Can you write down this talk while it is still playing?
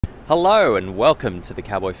Hello and welcome to the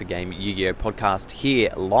Cowboy for Game Yu-Gi-Oh podcast here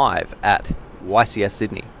live at YCS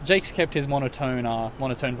Sydney. Jake's kept his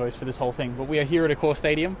monotone voice for this whole thing, but we are here at Accor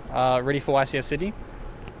Stadium, ready for YCS Sydney.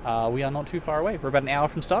 We are not too far away. We're about an hour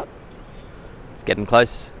from start. It's getting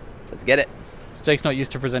close. Let's get it. Jake's not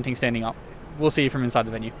used to presenting standing up. We'll see you from inside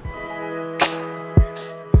the venue.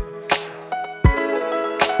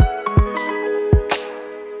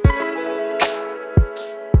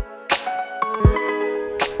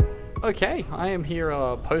 Okay, I am here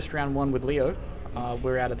post round one with Leo.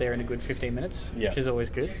 We're out of there in a good 15 minutes, which is always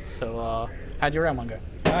good. So, how'd your round one go?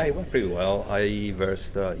 It went pretty well. I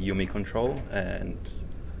versed Yumi control, and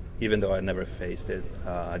even though I never faced it,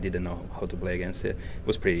 I didn't know how to play against it. It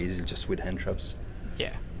was pretty easy, just with hand traps.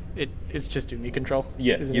 Yeah, it's just Yumi control.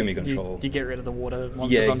 Yeah, isn't Yumi it? control. You get rid of the water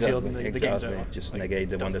monsters on field and the game's over. Just negate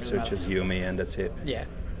the one that searches Yumi, and that's it. Yeah,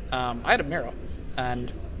 I had a mirror,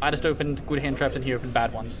 and I just opened good hand traps and he opened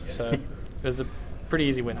bad ones. So it was a pretty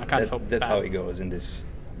easy win. I kind of felt that's bad. how it goes in this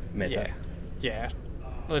meta. Yeah.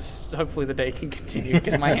 Hopefully the day can continue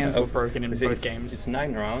because my hands were broken in both games. It's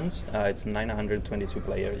 9 rounds. It's 922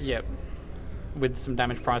 players. Yep. With some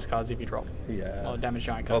damage prize cards if you drop. Yeah. Or damage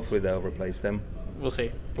giant cards. Hopefully they'll replace them. We'll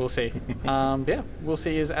see. We'll see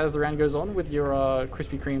as the round goes on with your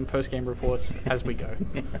Krispy Kreme post-game reports as we go.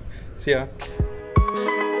 See ya.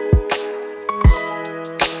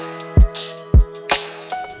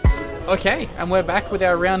 Okay, and we're back with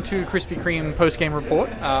our round 2 Krispy Kreme post-game report.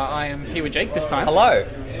 I am here with Jake this time. Hello.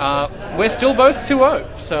 We're still both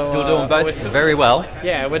 2-0. So, Still doing both very well.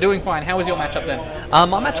 Yeah, we're doing fine. How was your matchup then?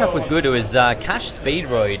 My matchup was good. It was Cash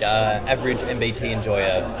Speedroid, average MBT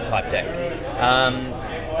enjoyer type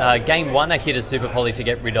deck. Game 1, I hit a Super Poly to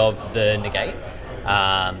get rid of the negate.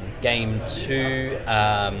 Game 2,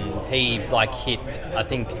 he hit I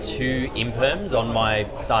think 2 imperms on my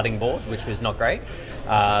starting board, which was not great.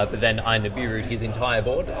 But then I Nibiru'd his entire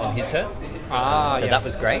board on his turn. So that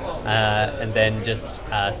was great. And then just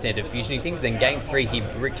standard fusioning things. Then game 3 he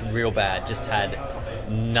bricked real bad, just had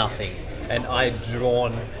nothing. And I'd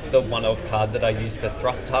drawn the one-off card that I used for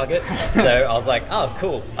thrust target. So I was like, oh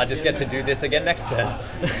cool, I just get to do this again next turn.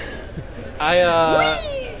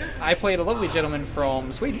 I played a lovely gentleman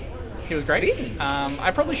from Sweden. He was great.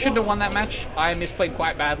 I probably shouldn't have won that match. I misplayed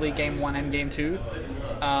quite badly game 1 and game 2.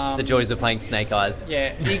 The joys of playing Snake Eyes.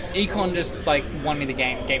 Yeah, Econ just won me the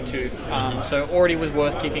game 2. So already was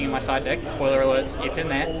worth keeping in my side deck. Spoiler alerts, it's in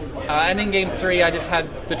there. And then game 3, I just had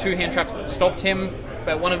the 2 hand traps that stopped him,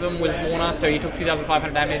 but one of them was Warner, so he took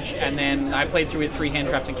 2,500 damage, and then I played through his 3 hand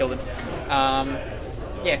traps and killed him.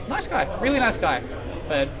 Yeah, nice guy, really nice guy.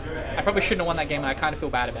 But I probably shouldn't have won that game, and I kind of feel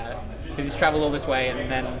bad about it because he's travelled all this way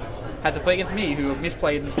and then had to play against me, who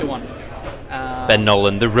misplayed and still won. Ben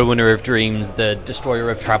Nolan, the ruiner of dreams, the destroyer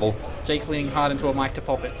of travel. Jake's leaning hard into a mic to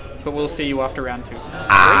pop it, but we'll see you after round 2.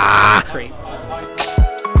 3.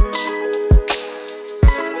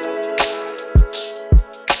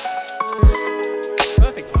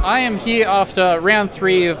 Perfect. I am here after round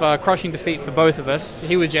 3 of crushing defeat for both of us.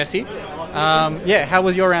 Here with Jesse. How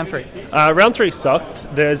was your round 3? Round 3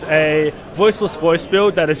 sucked. There's a voiceless voice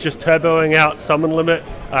build that is just turboing out summon limit,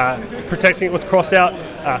 protecting it with cross out,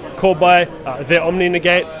 called by their Omni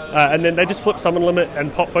negate, and then they just flip summon limit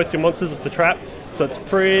and pop both your monsters with the trap, so it's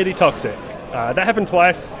pretty toxic. That happened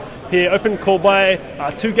twice. He opened call by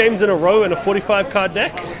 2 games in a row in a 45 card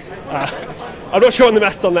deck. I'm not sure on the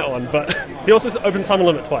maths on that one, but he also opened summon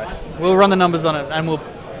limit twice. We'll run the numbers on it, and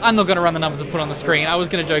I'm not going to run the numbers and put on the screen. I was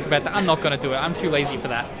going to joke about that. I'm not going to do it. I'm too lazy for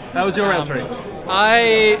that. How was your round 3?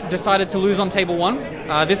 I decided to lose on table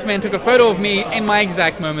 1. This man took a photo of me in my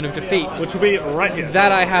exact moment of defeat. Which will be right here.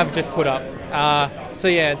 That I have just put up.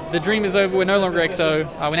 The dream is over. We're no longer XO.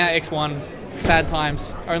 We're now X1. Sad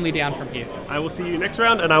times. Only down from here. I will see you next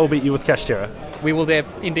round, and I will beat you with Cash Terror. We will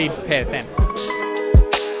indeed pair then.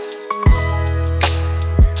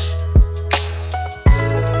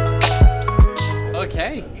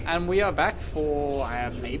 Okay, and we are back for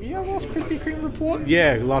maybe our last Krispy Kreme report?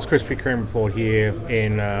 Yeah, last Krispy Kreme report here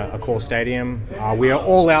in Accor Stadium. We are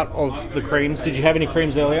all out of the creams. Did you have any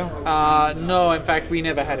creams earlier? No, in fact, we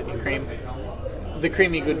never had any cream. The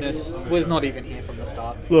creamy goodness was not even here from the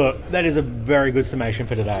start. Look, that is a very good summation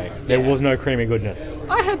for today. There was no creamy goodness.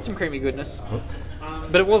 I had some creamy goodness,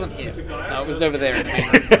 but it wasn't here. It was over there in the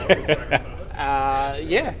main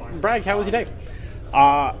room. Bragg, how was your day?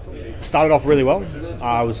 Started off really well.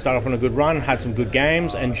 We started off on a good run, had some good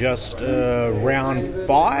games, and just round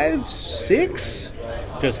 5, 6,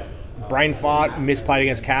 just brain fart, misplayed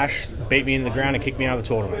against Cash, beat me in the ground and kicked me out of the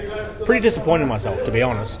tournament. Pretty disappointed in myself, to be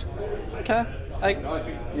honest. Okay. Like,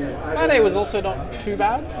 my day was also not too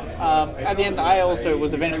bad. At the end, I also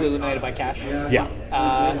was eventually eliminated by Cash. Yeah.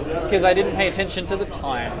 Because I didn't pay attention to the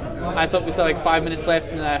time. I thought we still had like 5 minutes left,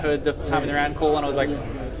 and then I heard the time in the round call, and I was like,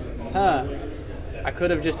 huh. I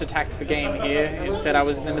could have just attacked for game here. Instead, I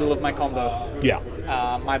was in the middle of my combo.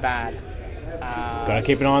 Yeah. My bad. Gotta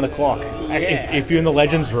keep an eye on the clock. Yeah. If you're in the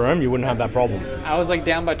Legends room, you wouldn't have that problem. I was like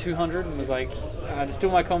down by 200 and was like, just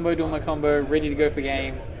doing my combo, ready to go for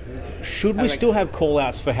game. Should we still have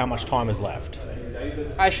call-outs for how much time is left?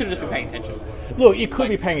 I should have just been paying attention. Look, you could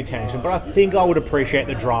be paying attention, but I think I would appreciate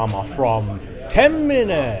the drama from 10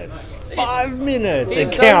 minutes, 5 minutes,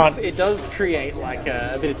 and count. It does create like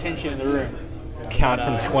a bit of tension in the room. Count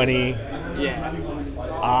from 20.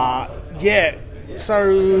 Yeah. Yeah.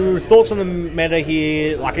 So, thoughts on the meta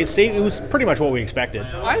here? Like, it was pretty much what we expected.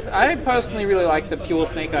 I personally really like the pure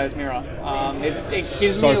Snake Eyes mirror. It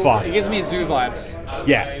gives So me fun. It gives me zoo vibes.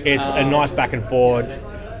 Yeah, it's a nice back and forward.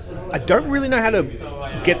 I don't really know how to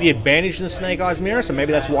get the advantage in the Snake Eyes mirror, so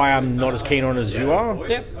maybe that's why I'm not as keen on it as you are. Yep.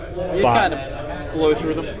 You just kind of blow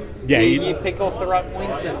through them. Yeah, you pick off the right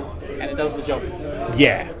points and it does the job.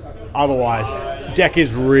 Yeah. Otherwise, deck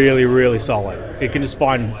is really, really solid. It can just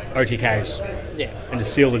find OTKs and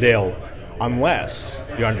just seal the deal, unless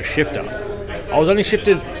you're under shifter. I was only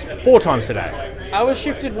shifted 4 times today. I was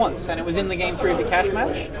shifted once, and it was in the game 3 of the cash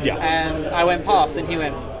match. Yeah. And I went pass, and he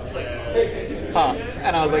went pass,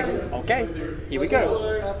 and I was like, okay, here we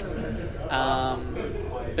go.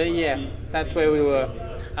 But yeah, that's where we were.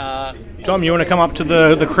 Tom, you want to come up to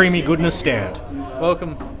the creamy goodness stand?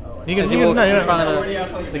 Welcome. You can As he walks in front of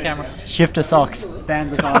the camera. Shifter socks.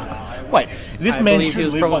 Banned the card. Wait, this I man believe should he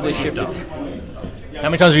was live by probably the shifted. How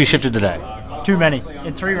many times have you shifted today? Too many.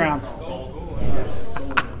 In 3 rounds.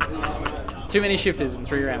 Too many shifters in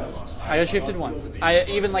 3 rounds. I got shifted once. I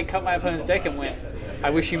even like cut my opponent's deck and went,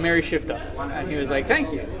 I wish you Merry Shifter. And he was like,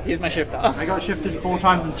 thank you. Here's my shifter. I got shifted 4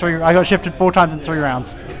 times in 3. I got shifted 4 times in 3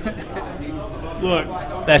 rounds. Look,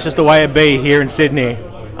 that's just the way it be here in Sydney.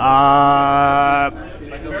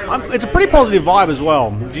 It's a pretty positive vibe as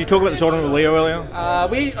well. Did you talk about the tournament with Leo earlier?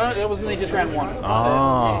 It was only just round 1.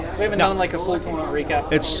 We haven't done like a full tournament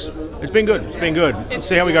recap. It's been good. It's been good. Let's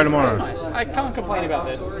see how we go tomorrow. Nice. I can't complain about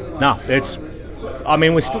this. No, I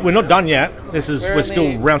mean, we're not done yet. We're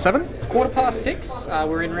still round 7. 6:15.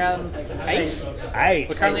 We're in round 8. 8.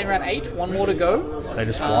 We're currently in round 8. 1 more to go. They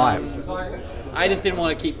just fly. I just didn't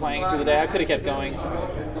want to keep playing through the day. I could have kept going.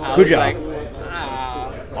 Could you?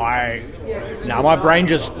 My brain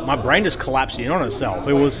just collapsed in on itself.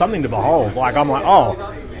 It was something to behold. Like, I'm like,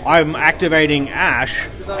 I'm activating Ash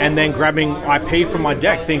and then grabbing IP from my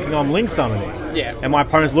deck thinking I'm Link summoning. Yeah. And my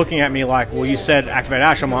opponent's looking at me like, well, you said activate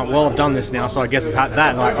Ash. I'm like, well, I've done this now, so I guess it's that.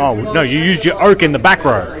 And like, oh, no, you used your Oak in the back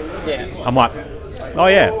row. Yeah. I'm like, oh,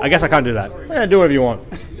 yeah, I guess I can't do that. Yeah, do whatever you want.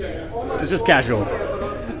 It's just casual.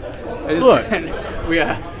 Look. we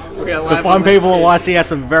are The fine people at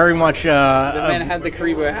YCS are very much... the man had the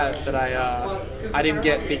Karibo hat that I didn't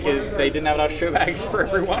get because they didn't have enough show bags for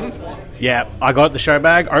everyone. Yeah, I got the show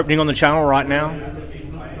bag opening on the channel right now.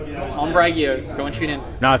 On Bragio, go and tune in.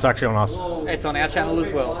 No, it's actually on us. It's on our channel as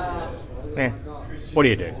well. What do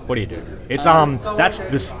you do? It's that's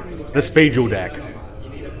the Speed Duel deck.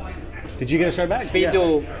 Did you get a show bag? Speed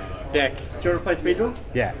Duel deck. Do you want to play Speed Duels?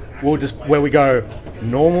 Yeah. We'll just where we go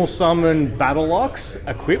normal summon battle locks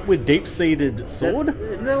equipped with deep seated sword.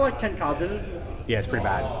 Isn't there like 10 cards in it? Yeah, it's pretty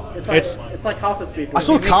bad. It's like half a Speed Duel. I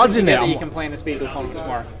saw cards in there. You can play in the Speed Duel tournament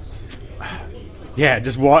tomorrow. Yeah,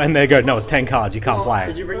 just what? And they go, no, it's 10 cards. You can't play.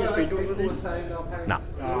 Did you bring your Speed Duels with you? No.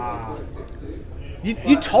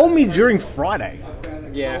 You told me during Friday.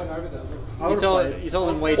 Yeah. You told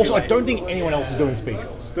them way too Also, late. I don't think anyone else is doing speed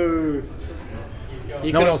duels. Boo.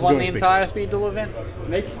 You No could one else have is won doing the speed entire Speed Duel event.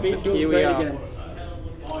 Make Speed Duels Here we great are. again.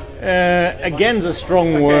 Again's a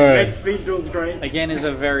strong Make word. Speed Duels great. Again is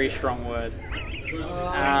a very strong word.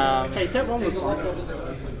 Hey, set 1 was fun.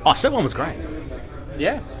 Oh, set 1 was great.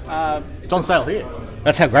 Yeah. It's on sale here.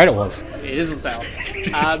 That's how great it was. It is on sale.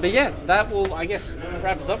 But yeah, that will, I guess,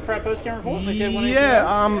 wrap us up for our post-game report. Unless you have one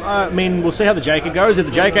I mean, we'll see how the Jaker goes. If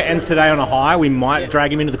the Jaker ends today on a high, we might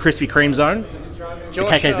drag him into the Krispy Kreme zone.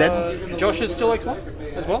 Josh, KKZ? Josh is still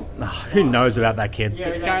X1 as well. Who knows about that kid?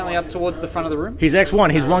 He's currently up towards the front of the room. He's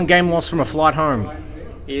X1. He's 1 game lost from a flight home.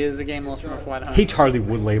 He is a game lost from a flight home. He totally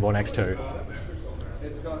would leave on X2.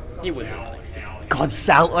 He would not next to. God,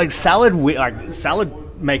 salad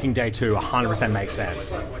making day 2 100% makes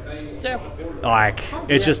sense. Yeah. Like,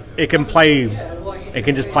 it just can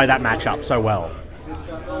just play that matchup so well.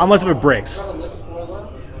 Unless it bricks.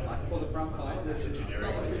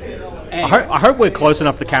 I hope we're close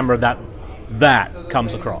enough to the camera that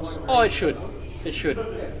comes across. Oh, it should. It should.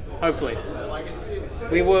 Hopefully.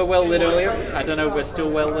 We were well lit earlier. I don't know if we're still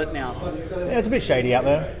well lit now. Yeah, it's a bit shady out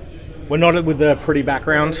there. We're not with the pretty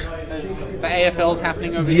background. The AFL's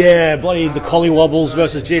happening over here. Yeah, bloody the Collywobbles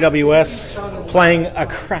versus GWS, playing a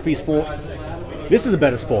crappy sport. This is a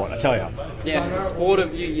better sport, I tell you. Yes, the sport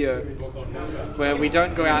of Yu-Gi-Oh! Where we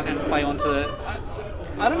don't go out and play onto the...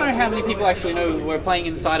 I don't know how many people actually know we're playing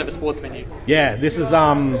inside of a sports venue. Yeah, this is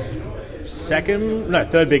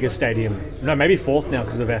third biggest stadium. No, maybe fourth now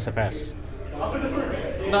because of SFS.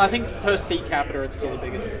 No, I think per seat capita it's still the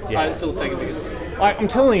biggest. Yeah. It's still the second biggest. I'm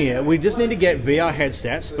telling you, we just need to get VR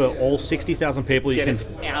headsets for all 60,000 people. Get us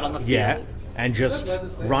out on the field. Yeah, and just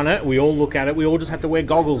run it. We all look at it. We all just have to wear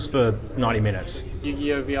goggles for 90 minutes.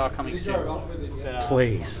 Yu-Gi-Oh! VR coming soon.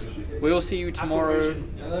 Please. We will see you tomorrow.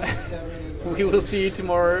 We will see you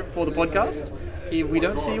tomorrow for the podcast. If we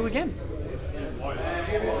don't see you again.